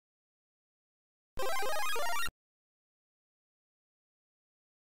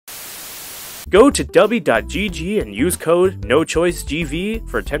Go to w.gg and use code NOCHOICEGV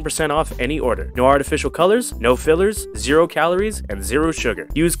for 10% off any order. No artificial colors, no fillers, 0 calories, and 0 sugar.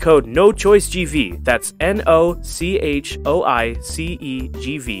 Use code NOCHOICEGV, that's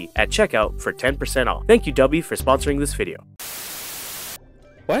NOCHOICEGV, at checkout for 10% off. Thank you, W, for sponsoring this video.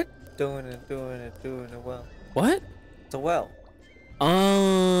 What? Doing it well. What? It's a well.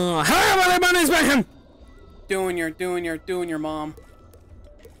 Hello, my name's Beckham! Doing your mom.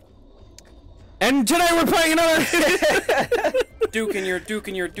 And today we're playing another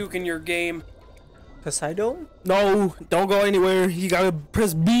Duking your game. Poseidon? No, don't go anywhere. You gotta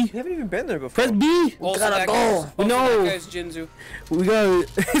press B. You haven't even been there before. Press B! Also gotta that go. guy's- also No. that guy's Jinzu. We gotta...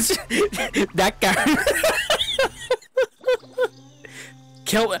 that guy.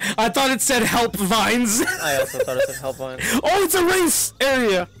 Kelp. I thought it said help vines. I also thought it said help on. Oh, it's a race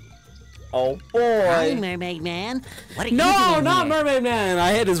area. Oh Hi, boy. Mermaid Man. What are you No, doing not here? Mermaid Man.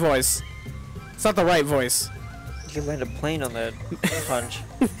 I hate his voice. It's not the right voice. You can land a plane on that punch.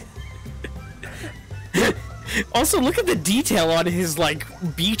 Also, look at the detail on his, like,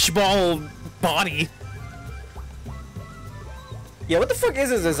 beach ball body. Yeah, what the fuck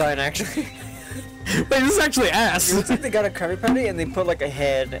is his design actually? Wait, this is actually ass. It looks like they got a Krabby Patty and they put like a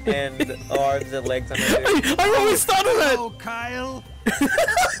head and arms and legs on it. I always thought of that. Hello, Kyle.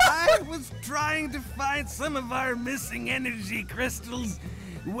 I was trying to find some of our missing energy crystals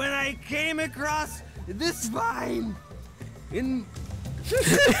when I came across this vine. Well,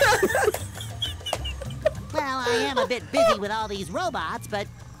 I am a bit busy with all these robots, but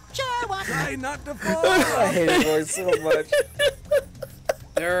sure, what? Try not to fall. I hate his voice so much.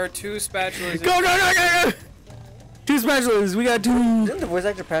 There are 2 spatulas. Go! 2 spatulas. We got 2. Didn't the voice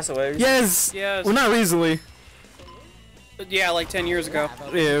actor pass away? Yes. Yes. Well, not recently. Yeah, like 10 years ago.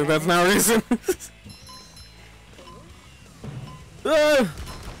 Yeah, that's not recent.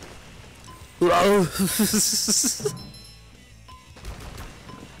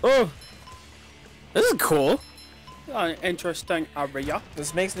 Oh, this is cool. Interesting area.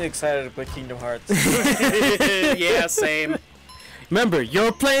 This makes me excited to play Kingdom Hearts. Yeah, same. Remember,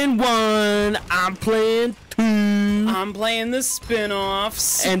 you're playing 1, I'm playing 2, I'm playing the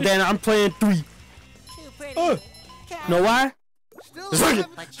spin-offs. and then I'm playing 3. Too pretty. Know why? But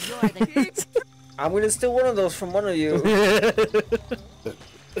you're the... I'm gonna steal one of those from one of you.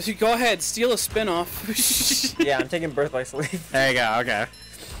 Go ahead, steal a spin-off. Yeah, I'm taking Birth by Sleep. There you go. Okay.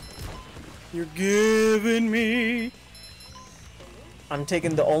 You're giving me I'm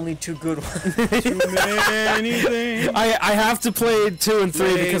taking the only 2 good ones. too many things. I have to play 2 and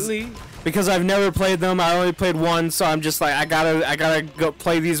 3 because I've never played them. I only played 1, so I'm just like I gotta go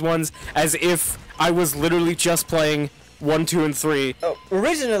play these ones as if I was literally just playing 1, 2, and 3. Oh,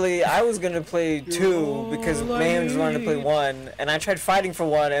 originally, I was gonna play 2 because Mayhem just wanted to play 1, and I tried fighting for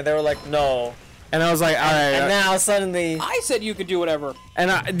 1, and they were like, no. And I was like, alright. And now suddenly, I said you could do whatever.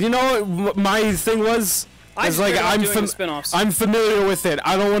 And you know what my thing was? It's like I'm familiar with it.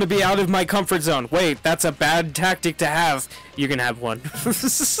 I don't want to be out of my comfort zone. Wait, that's a bad tactic to have. You can have one. Oh,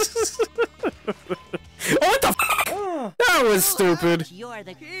 what the f***? oh, That was stupid. You're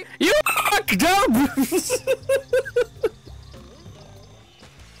the... You fucked up.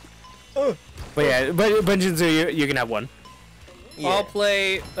 But yeah, but Jinzu, you can have one. yeah. I'll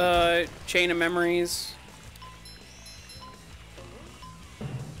play Chain of Memories.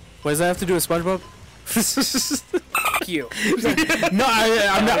 What does that have to do with SpongeBob? Fuck you. No,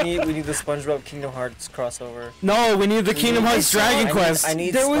 I'm not. We need the SpongeBob Kingdom Hearts crossover. No, we need the Kingdom Hearts Dragon Quest. I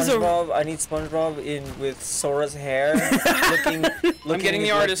need There was SpongeBob. I need SpongeBob in with Sora's hair, looking getting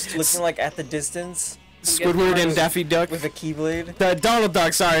the artist. looking like at the distance Squidward and Daffy Duck. with a Keyblade. The Donald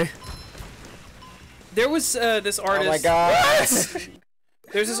Duck, sorry. There was this artist. Oh my god!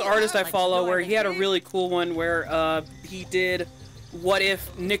 There's this artist I follow where he had a really cool one where he did what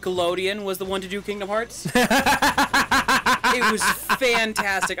if Nickelodeon was the one to do Kingdom Hearts? It was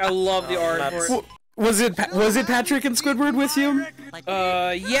fantastic. I love the art for it. Was it Patrick and Squidward with you?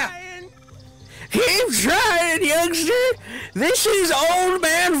 Yeah. Keep trying, youngster. This is old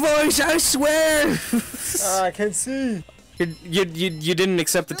man voice, I swear. I can see. You didn't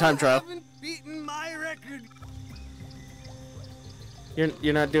accept the time trial. Haven't beaten my record.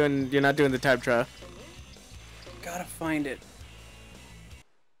 You're not doing the time trial. Gotta find it.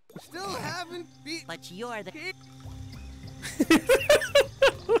 Still haven't beaten. But you're the...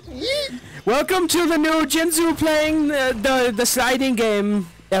 Welcome to the new Jinzu playing the sliding game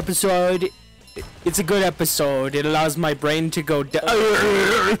episode. It's a good episode. It allows my brain to go down.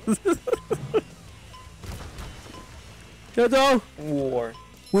 Jodo, War.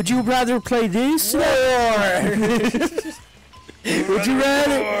 would you rather play this? War. Would you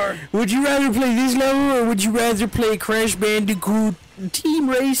rather play this level, or would you rather play Crash Bandicoot Team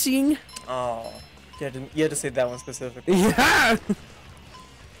Racing? Oh, you had to say that one specifically. Yeah.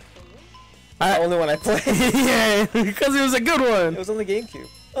 The only one I played. Yeah, because it was a good one. It was on the GameCube.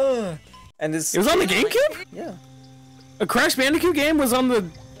 And this. It was on the GameCube? Yeah. A Crash Bandicoot game was on the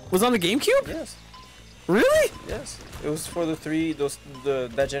GameCube? Yes. Really? Yes. It was for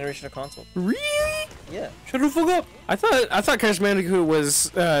that generation of console. Really? Yeah. Shut the fuck up. I thought Crash Bandicoot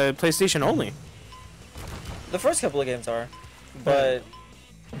was PlayStation only. The first couple of games are, but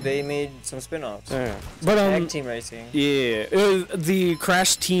they made some spin-offs. Yeah. But Tag Team Racing. Yeah, the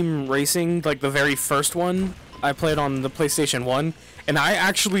Crash Team Racing, like the very first one, I played on the PlayStation 1, and I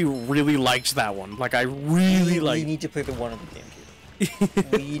actually really liked that one. Like I really liked. We need to play the one on the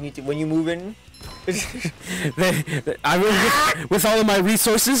GameCube. We need to when you move in. I will with all of my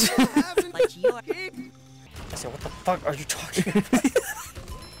resources. I said, what the fuck are you talking about?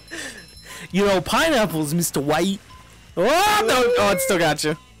 You know, pineapples, Mr. White. Oh no! Oh, it still got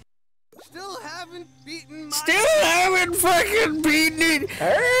you. Still haven't beaten my. Still haven't fucking beaten it.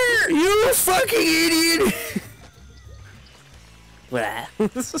 You fucking idiot.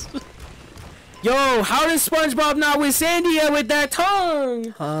 Yo, how does SpongeBob not with Sandy with that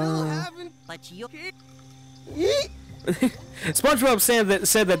tongue? Still haven't. SpongeBob said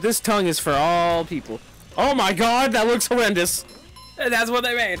that this tongue is for all people. Oh my god, that looks horrendous. That's what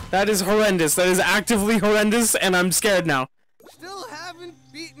they made. That is horrendous. That is actively horrendous, and I'm scared now. Still haven't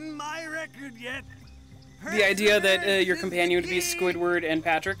beaten my record yet. The idea that your companion would be Squidward and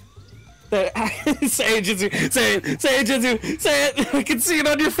Patrick. Say it, Jitsu. Say it. Say it, Jitsu. Say it. I can see it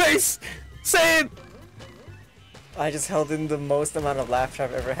on your face. Say it. I just held in the most amount of laughter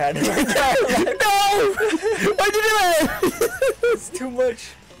I've ever had in my entire life. No! Why'd you do that? It's too much.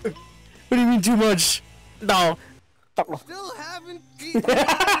 What do you mean too much? No. Still haven't beaten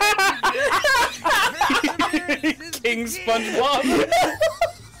King SpongeBob.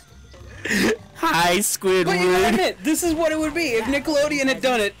 Hi, But you gotta Squidward. admit, this is what it would be if Nickelodeon had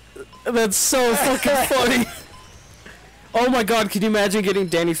done it. That's so fucking funny. Oh my god, can you imagine getting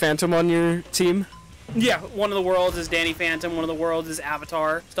Danny Phantom on your team? Yeah, one of the worlds is Danny Phantom, one of the worlds is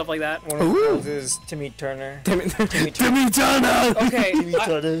Avatar, stuff like that. One of those is Timmy Turner. Timmy Turner! Okay,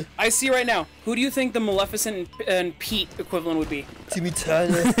 Turner. I see right now. Who do you think the Maleficent and Pete equivalent would be? Timmy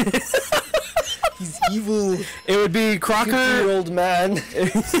Turner. He's evil. It would be Crocker. 50-year-old man.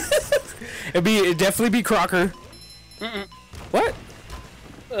 It'd definitely be Crocker. What?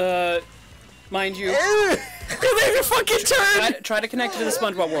 Mind you, You made me fucking turn! try to connect it to the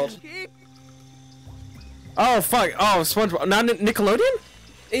SpongeBob world. Oh fuck! Oh, SpongeBob. Not Nickelodeon?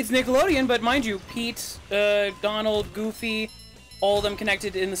 It's Nickelodeon, but mind you, Pete, Donald, Goofy, all of them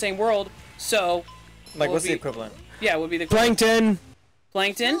connected in the same world. So, Like, Will what's be- the equivalent? yeah, it would be the equivalent. Plankton.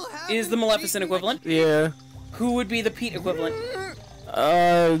 Plankton is the Maleficent equivalent. Yeah. Who would be the Pete equivalent?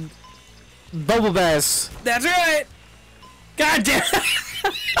 Bubble Bass. That's right. God damn!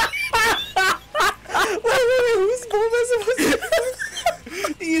 Who's Bulbasaur supposed to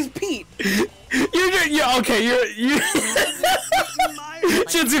be? He's Pete. You're okay. You're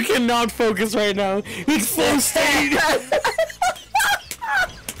Shinzu cannot focus right now. It's full state.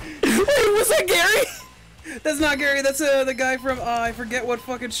 Wait, was that Gary? That's not Gary. That's the guy from I forget what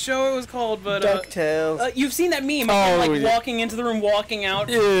fucking show it was called, but DuckTales. you've seen that meme of Oh, him, like yeah. walking into the room, walking out.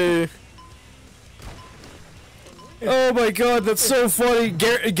 Yeah. Oh my god, that's so funny.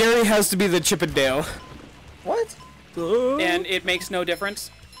 Gary has to be the Chippendale. What? And it makes no difference.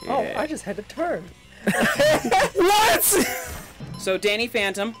 Oh, I just had to turn. What? So Danny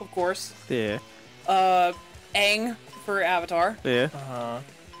Phantom, of course. Yeah. Aang for Avatar. Yeah.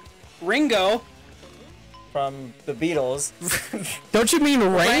 Ringo. From the Beatles. Don't you mean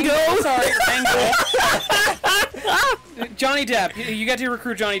Rango? Sorry, Rango. Johnny Depp. You got to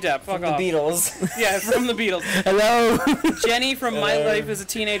recruit Johnny Depp. Fuck The off. Beatles. Yeah, from the Beatles. Hello. Jenny from My Life as a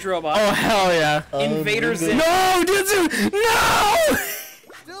Teenage Robot. Oh hell yeah. Invader Zim. No, Jinzu! No!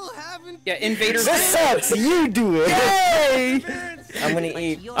 Still haven't. Yeah, Invader This Zim. sucks. You do it. Hey! I'm gonna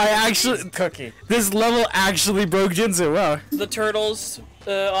eat I actually, cookie. this level actually broke Jinzu. Wow. The Turtles,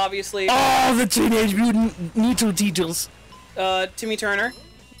 obviously. Oh, the Teenage Mutant Ninja Turtles. Timmy Turner.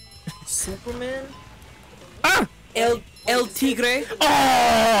 Superman? Ah! El Tigre.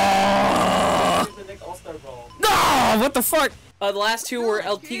 Oh! No! What the fuck? The last two were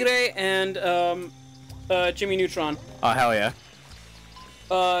El Tigre and Jimmy Neutron. Oh hell yeah.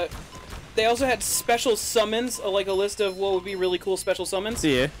 They also had special summons, like a list of what would be really cool special summons.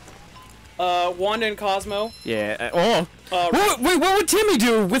 Yeah. Wanda and Cosmo. Yeah. Oh. Uh, Wait, what would Timmy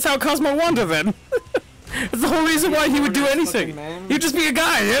do without Cosmo Wanda then? That's the whole reason why he would do anything. He'd just be a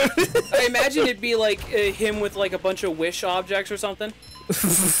guy. I imagine it'd be like him with like a bunch of wish objects or something.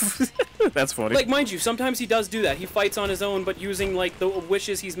 That's funny. Like, mind you, sometimes he does do that. He fights on his own, but using like the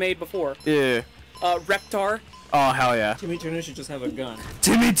wishes he's made before. Yeah. Reptar. Oh hell yeah. Timmy Turner should just have a gun.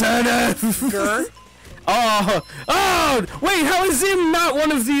 Timmy Turner. Gur. Oh! Wait, how is Zim not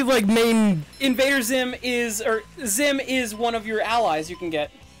one of the like main? Invader Zim is one of your allies you can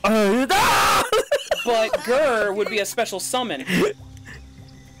get. But Gur would be a special summon.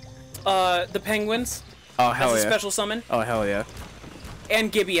 The penguins. Oh hell as a yeah. special summon. Oh hell yeah. And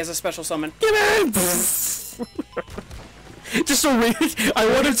Gibby as a special summon. Gibby! Just so weird. I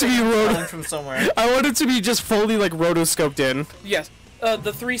want it to be From somewhere. I want it to be just fully like rotoscoped in. Yes.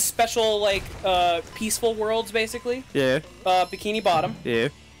 The 3 special like peaceful worlds basically. Yeah. Bikini Bottom. Yeah.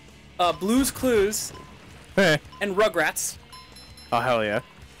 Blue's Clues. Hey. And Rugrats. Oh hell yeah.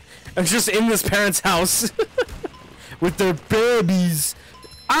 I'm just in this parent's house with their babies.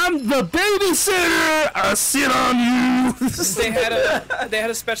 I'm the babysitter. I sit on you. They had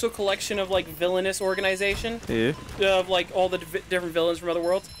a special collection of like villainous organization. Yeah. Of like all the different villains from other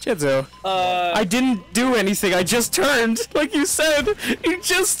worlds. Chenzo. I didn't do anything. I just turned, like you said. You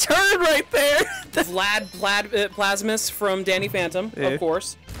just turned right there. Vlad Plasmus from Danny Phantom, Yeah. of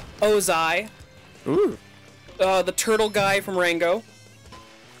course. Ozai. Ooh. The turtle guy from Rango.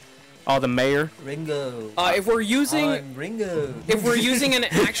 Oh, the mayor. Ringo. If we're using Ringo. if we're using an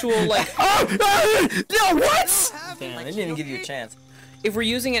actual like No, what? Damn, they didn't even give you a chance. if we're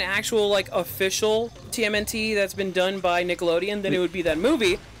using an actual like official TMNT that's been done by Nickelodeon, then it would be that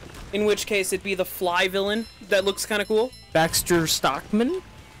movie. In which case it'd be the Fly villain that looks kind of cool. Baxter Stockman?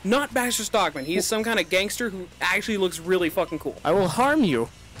 Not Baxter Stockman. He's some kind of gangster who actually looks really fucking cool. I will harm you.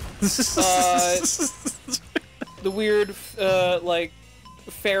 The weird like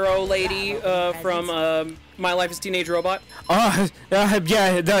Pharaoh lady from My Life as a Teenage Robot. Yeah,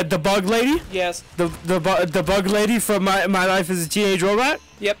 the bug lady? Yes. The bug lady from My Life as a Teenage Robot?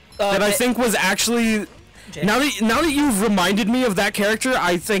 Yep. That I think was actually... Now that you've reminded me of that character,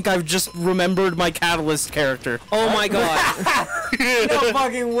 I think I've just remembered my Catalyst character. Oh my god. No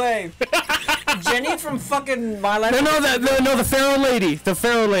fucking way. Jenny from fucking My Life. No, the Pharaoh lady. The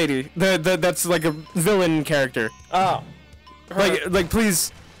Pharaoh lady. That's like a villain character. Oh. Like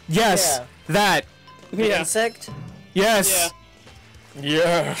please. Yes. Yeah. That. The Yeah. insect? Yes.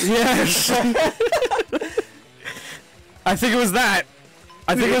 Yeah. Yes. I think it was that.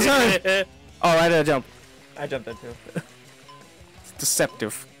 I think it was her. Oh, I did a jump. I jumped that too. It's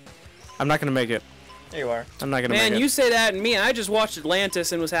deceptive. I'm not gonna make it. There you are. I'm not gonna Man, make it. you say that and me, I just watched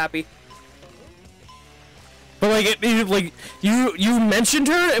Atlantis and was happy. But like like you mentioned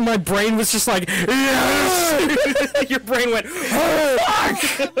her and my brain was just like yes! Your brain went, oh fuck!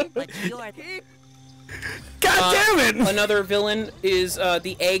 But you're God damn it! Another villain is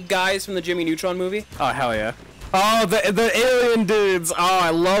the egg guys from the Jimmy Neutron movie. Oh hell yeah. Oh the alien dudes. Oh,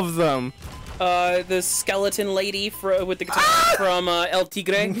 I love them. The skeleton lady with the guitar from El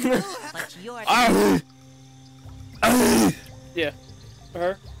Tigre. but you're Yeah.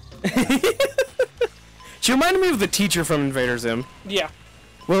 Her? She reminded me of the teacher from Invader Zim. Yeah.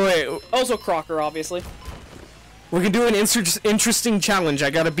 Wait. Also Crocker, obviously. We can do an interesting challenge.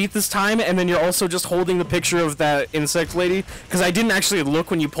 I gotta beat this time, and then you're also just holding the picture of that insect lady, because I didn't actually look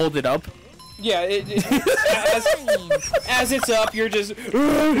when you pulled it up. Yeah, as it's up, you're just...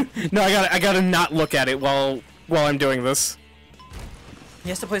 No, I gotta not look at it while I'm doing this. He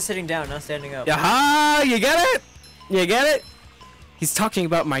has to play sitting down, not standing up. Yaha! You get it? You get it? He's talking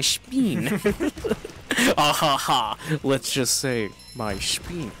about my speen. Ah ha ha. Let's just say my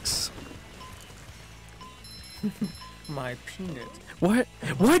speens. My peanut. What?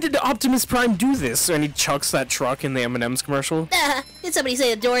 Why did Optimus Prime do this? And he chucks that truck in the M&M's commercial. Did somebody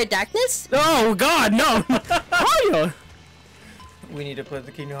say a door of darkness? Oh God, no! Hiya! We need to play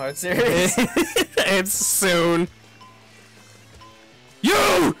the Kingdom Hearts series. It's soon.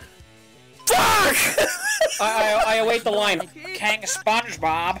 You! Fuck! I await the line. King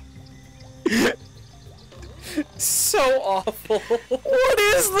SpongeBob. So awful. What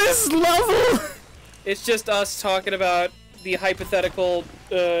is this level? It's just us talking about the hypothetical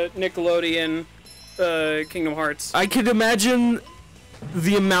Nickelodeon Kingdom Hearts. I could imagine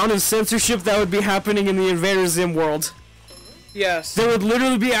the amount of censorship that would be happening in the Invader Zim world. Yes. There would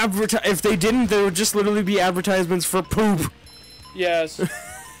literally be if they didn't, there would just literally be advertisements for poop. Yes.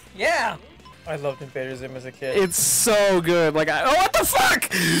 Yeah. I loved Invader Zim as a kid. It's so good. Like, oh, what the fuck?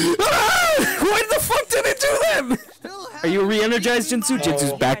 Ah! Why the fuck did it do that? Are you re-energized, Jinsu?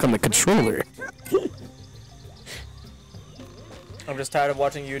 Jinsu's back on the controller. I'm just tired of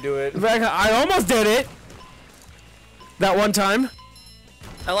watching you do it. I almost did it. That one time.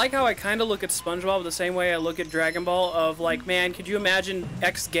 I like how I kind of look at SpongeBob the same way I look at Dragon Ball. Of like, man, could you imagine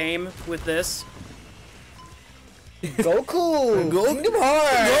X game with this? Goku! Kingdom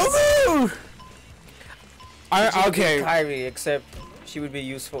Hearts! Goku! Okay. Kyrie, except she would be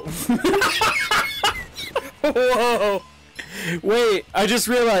useful. Whoa! Wait, I just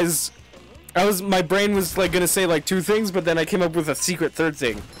realized my brain was like gonna say like two things, but then I came up with a secret third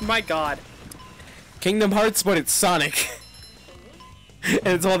thing. My God. Kingdom Hearts, but it's Sonic. And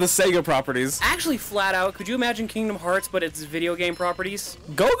it's all the Sega properties. Actually, flat out, could you imagine Kingdom Hearts, but it's video game properties?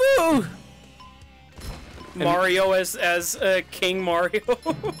 Goku! Mario as King Mario.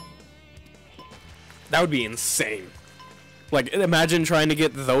 That would be insane. Like, imagine trying to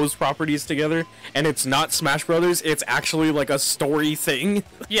get those properties together, and it's not Smash Brothers, it's actually like a story thing.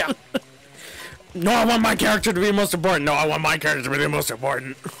 Yeah. No, I want my character to be the most important. No, I want my character to be the most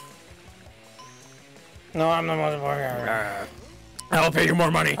important. No, I'm the most important. I'll pay you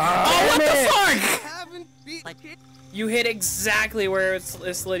more money. Oh, what the fuck? Haven't beat You hit exactly where it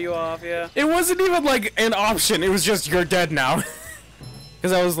slid you off, yeah. It wasn't even like an option, it was just you're dead now.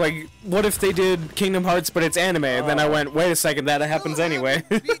 Because I was like, what if they did Kingdom Hearts but it's anime? And then I went, wait a second, that happens anyway.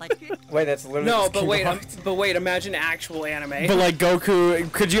 Wait, that's literally No, just but Kingdom wait, Hearts. imagine actual anime. But like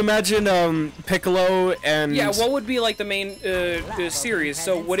Goku, could you imagine Piccolo and... Yeah, what would be like the main series?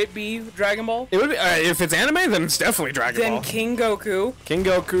 So would it be Dragon Ball? It would be, if it's anime, then it's definitely Dragon Then Ball. King Goku. King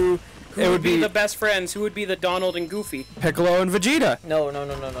Goku. Who would be the best friends? Who would be the Donald and Goofy? Piccolo and Vegeta. No.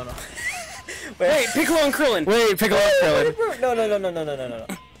 Wait, Piccolo and Krillin. Wait, Piccolo and Krillin. No.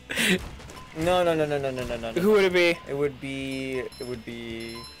 No. Who would it be? It would be.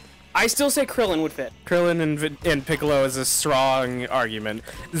 I still say Krillin would fit. Krillin and Piccolo is a strong argument.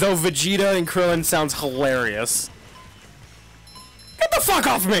 Though Vegeta and Krillin sounds hilarious. Get the fuck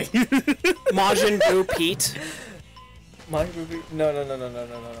off me! Majin Buu Pete. No.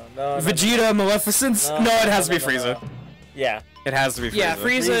 Vegeta, Maleficence? No, it has to be Frieza. Yeah. It has to be Frieza. Yeah,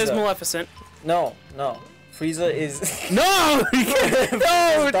 Frieza is Maleficent. No. Frieza is. No!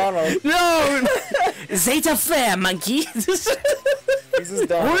 No! Donald. No! Zeta Flare, monkey. Frieza's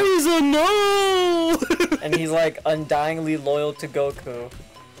Donald. Frieza, no! And he's like undyingly loyal to Goku.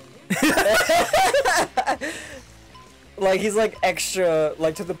 Like he's like extra,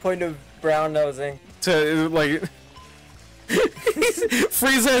 like to the point of brown nosing. To, like...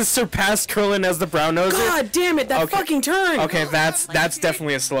 Frieza has surpassed Krillin as the brown noser. God damn it, that fucking turn! Okay, that's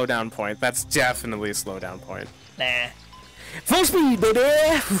definitely a slowdown point. That's definitely a slowdown point. Nah. Full speed, baby!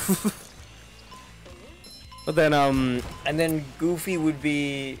 But then, And then Goofy would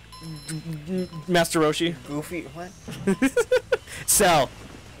be Master Roshi. Goofy. What? Cell.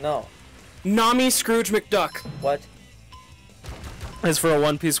 No. Nami Scrooge McDuck. What? Is for a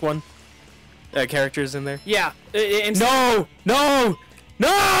One Piece one. Characters in there. Yeah. No!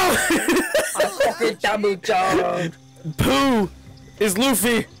 Okay, double jump. Pooh is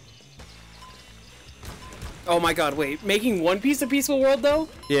Luffy. Oh my god, wait. Making One Piece a peaceful world, though?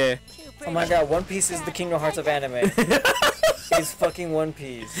 Yeah. Oh my god, One Piece is the Kingdom Hearts of anime. It's fucking One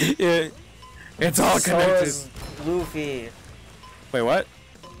Piece. Yeah. It's all So connected. is Luffy. Wait, what?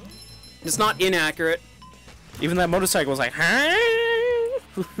 It's not inaccurate. Even that motorcycle was like, huh?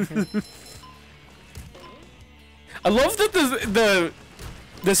 I love that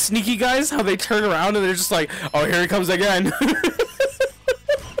the sneaky guys, how they turn around and they're just like, oh, here he comes again.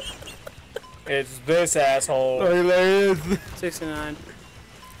 It's this asshole. Oh, there he is. 69.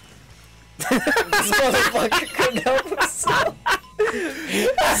 This motherfucker couldn't help himself.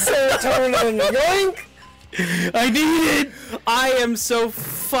 Serotonin, yoink! I need it. I am so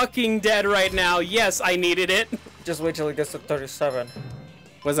fucking dead right now. Yes, I needed it. Just wait till it gets to 37.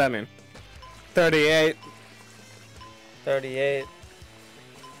 What does that mean? 38. 38.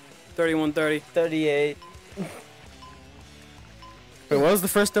 3130. 38. Wait, what was the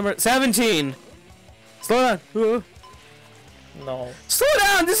first number? 17. Slow down. No. Slow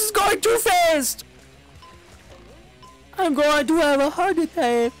down. This is going too fast. I'm going to have a heart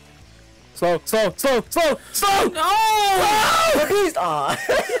attack. Slow. No! Please, aw.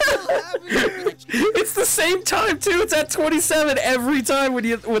 It's the same time too. It's at 27 every time when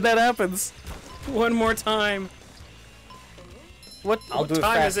that happens. One more time. What I'll do it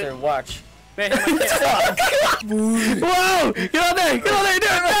time is faster. it? Watch. Man, I can't. Whoa! Get on there! Get on there! Do it!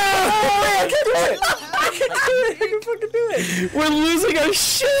 No! I can't do it! I can fucking do it! We're losing our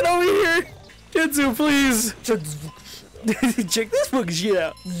shit over here! Jitsu, please! Check this fucking shit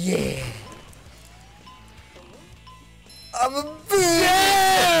out. Yeah. I'm a bitch!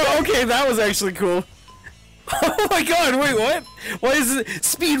 Yeah! Okay, that was actually cool. Oh my god, wait, what? Why is it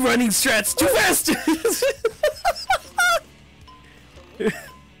speed running strats too fast?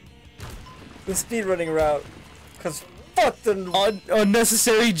 The speedrunning route. Cause fuck the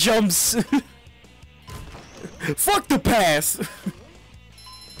unnecessary jumps. Fuck the pass.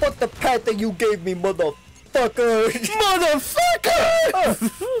 fuck the path that you gave me, motherfucker.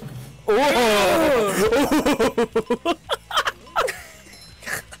 Motherfucker! Oh.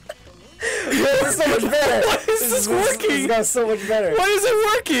 This is so much better. Why is this working? This got so much better. Why is it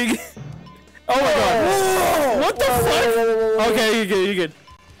working? Oh my god. Whoa. What the fuck? Okay, you good, you good.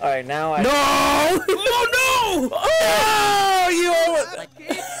 Alright, now I... No! Oh no! Oh, you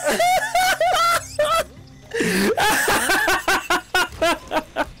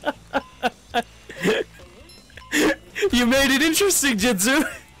You made it interesting, Jitsu.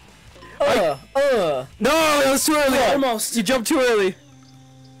 No, that was too early. Almost. You jumped too early.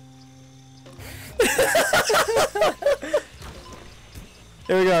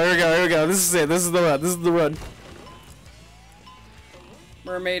 Here we go, here we go, here we go. This is it. This is the run. This is the run.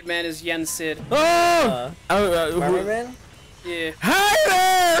 Mermaid Man is Yen Sid. Oh! Mermaid Man? Yeah. Hi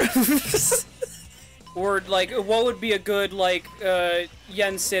there! Or like, what would be a good like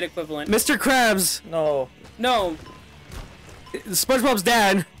Yen Sid equivalent? Mr. Krabs. No. No. SpongeBob's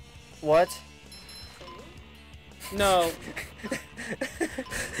dad. What? No.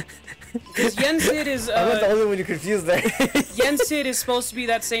 Because Yen Sid is I'm not the only one you confused there. Yen Sid is supposed to be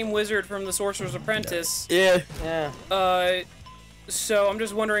that same wizard from the Sorcerer's Apprentice. Yeah. Yeah. So I'm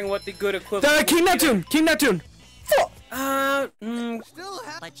just wondering what the good equivalent. King Neptune. King Neptune. Fuck. Still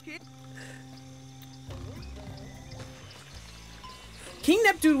have King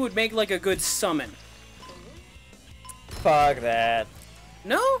Neptune would make like a good summon. Fuck that.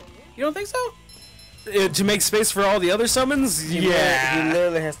 No? You don't think so? To make space for all the other summons? He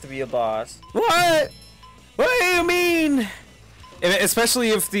literally has to be a boss. What? What do you mean? And especially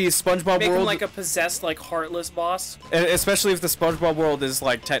if the SpongeBob Make him world, like a possessed, like heartless boss. especially if the SpongeBob world is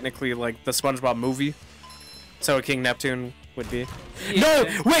like technically like the SpongeBob movie, so King Neptune would be. Yeah. No,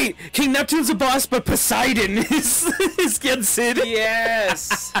 wait, King Neptune's a boss, but Poseidon is Yen Sid.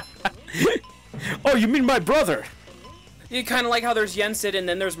 Yes. Oh, you mean my brother? You kind of like how there's Yen Sid and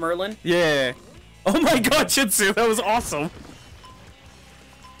then there's Merlin. Yeah. Oh my God, Shitsu, that was awesome.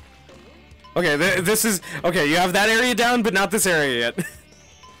 Okay, this is okay. You have that area down, but not this area yet.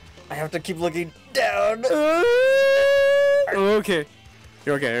 I have to keep looking down. Okay.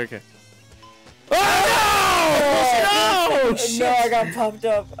 You're okay. You're okay. Oh! No! No, I got popped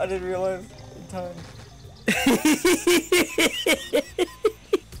up. I didn't realize in time.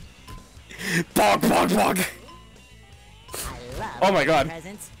 Bog, bog, bog. Oh my God.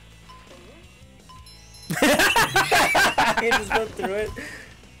 Presents. I just went through it.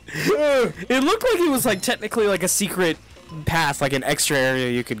 It looked like it was like technically like a secret path, like an extra area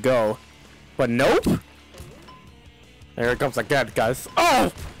you could go, but nope. There it comes again, guys.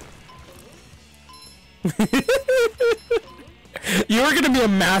 Oh! You're gonna be a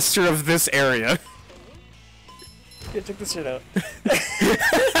master of this area. Yeah, check this shit out.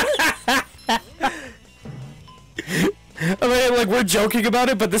 I mean, like, we're joking about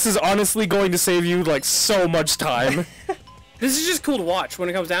it, but this is honestly going to save you, like, so much time. This is just cool to watch when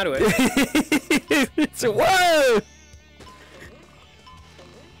it comes down to it. So, whoa!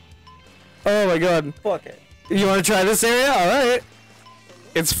 Oh my God. Fuck it. You wanna try this area? Alright.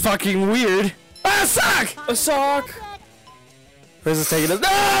 It's fucking weird. Ah, sock! A sock! Where's this taking us? No!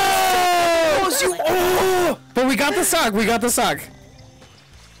 Oh! But we got the sock, we got the sock.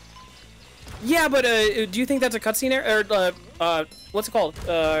 Yeah, but do you think that's a cutscene area? Or what's it called?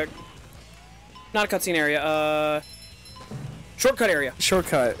 Not a cutscene area. Shortcut area.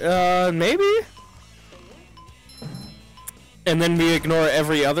 Shortcut. Maybe? And then we ignore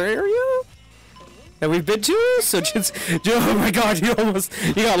every other area that we've been to? So just, oh my God, you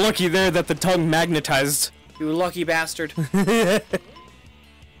got lucky there that the tongue magnetized. You lucky bastard.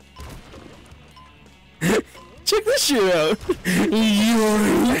 Check this shit out.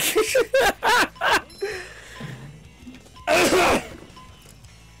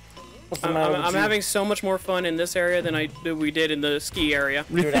 I'm having so much more fun in this area than we did in the ski area.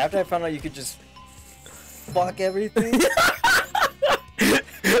 Dude, after I found out you could just fuck everything.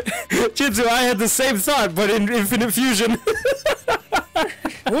 Jitsu, I had the same thought, but in Infinite Fusion.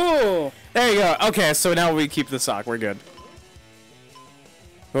 Whoa! There you go. Okay, so now we keep the sock. We're good.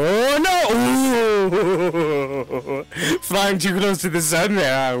 Oh no! Ooh. Flying too close to the sun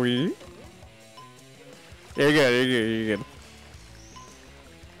there, are we? You're good, you're good, you're good.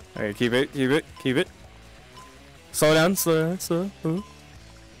 Alright, keep it, keep it, keep it. Slow down, slow down, slow. Ooh.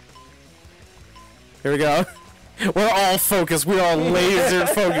 Here we go. We're all focused. We're all laser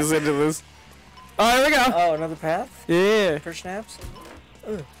focused into this. Oh, here we go. Oh, another path? Yeah. For snaps?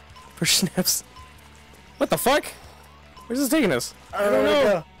 For snaps. What the fuck? Where's this taking us? I don't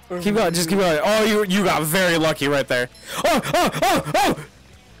know. Keep going. Just keep going. Oh, you got very lucky right there. Oh!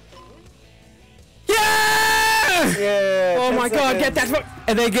 Yeah! Yeah. Oh my God! Get that.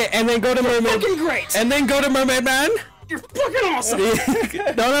 And then go to Mermaid. Fucking great. And then go to Mermaid Man. You're fucking awesome.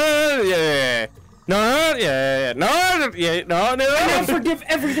 No, yeah. No, yeah. No. I forgive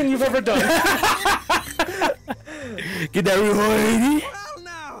everything you've ever done. Get that real. Well,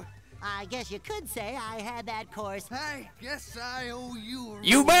 now, I guess you could say I had that course. I guess I owe you a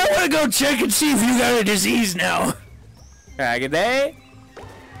You might want to go check and see if you got a disease now. Alright, good day.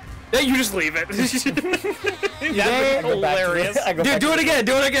 You just leave it. That's hilarious. Dude, do it again.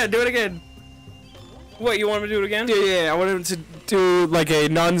 Do it again. What, you want me to do it again? Yeah, I want him to do like a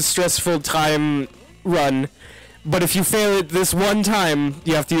non-stressful time run. But if you fail it this one time,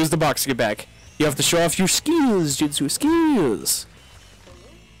 you have to use the box to get back. You have to show off your skills, Jutsu skills.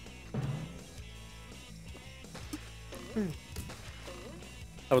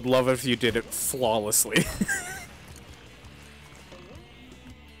 I would love it if you did it flawlessly.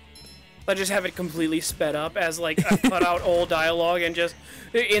 I just have it completely sped up as like I cut out old dialogue and just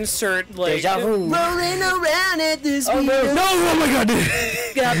insert like Deja vu. Rolling around at this Oh, no. No! Oh my God!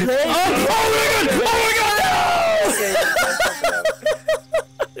 got played. Oh my God! No!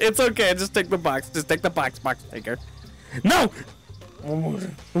 It's okay. Just take the box. Just take the box taker. No! What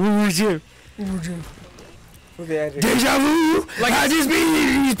was you? Deja vu! Like I just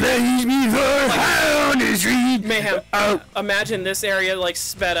be before on the street. mayhem. Imagine this area like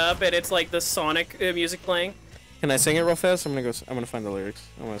sped up and it's like the Sonic music playing. Can I sing it real fast? I'm gonna find the lyrics.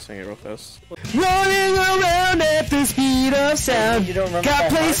 I wanna sing it real fast. Rolling around at the speed of sound. You don't remember Got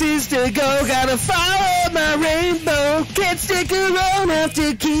that places to go, gotta follow my rainbow. Can't stick around, have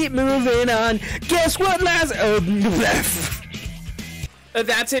to keep moving on. Guess what lies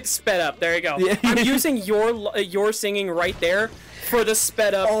That's it sped up. There you go. Yeah. I'm using your singing right there for the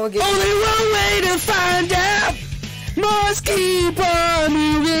sped up. Oh, again. Only one way to find out. Must keep on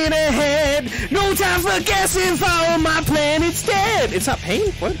moving ahead. No time for guessing, follow my plan instead. It's not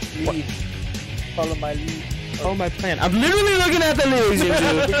pain? What? Lead. Follow my lead. Follow my plan. I'm literally looking at the lyrics.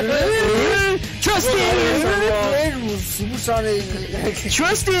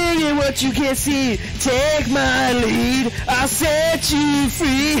 Trusting in what you can see. Take my lead. I'll set you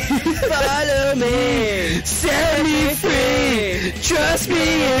free. Follow me. Set me free. Trust me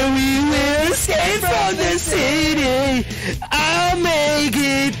and we will escape from the city. I'll make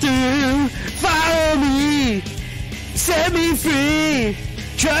it through. Follow me. Set me free.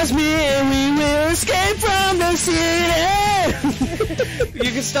 Trust me and we will escape from the city.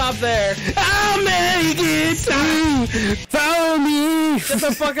 You can stop there. I'll make it through. Follow me. Shut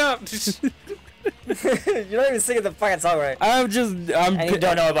the fuck up. You're not even singing the fucking song right. I'm And you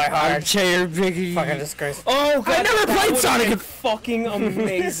don't know it by I'm heart. chair picking. Fucking disgrace. Oh god, I never that played would've Sonic been and- fucking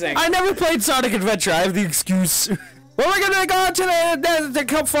amazing. I never played Sonic Adventure. I have the excuse. Well, we're gonna go to the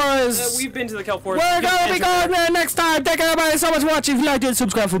Kelp Forest. We've been to the Kelp Forest. We're gonna be going there next time. Thank you everybody so much for watching. If you liked it,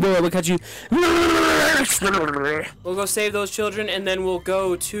 subscribe for more. We'll catch you. We'll go save those children and then we'll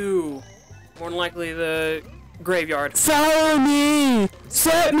go to more than likely the graveyard. Follow me,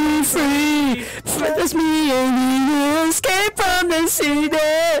 set me free. Trust me and we will escape from the city.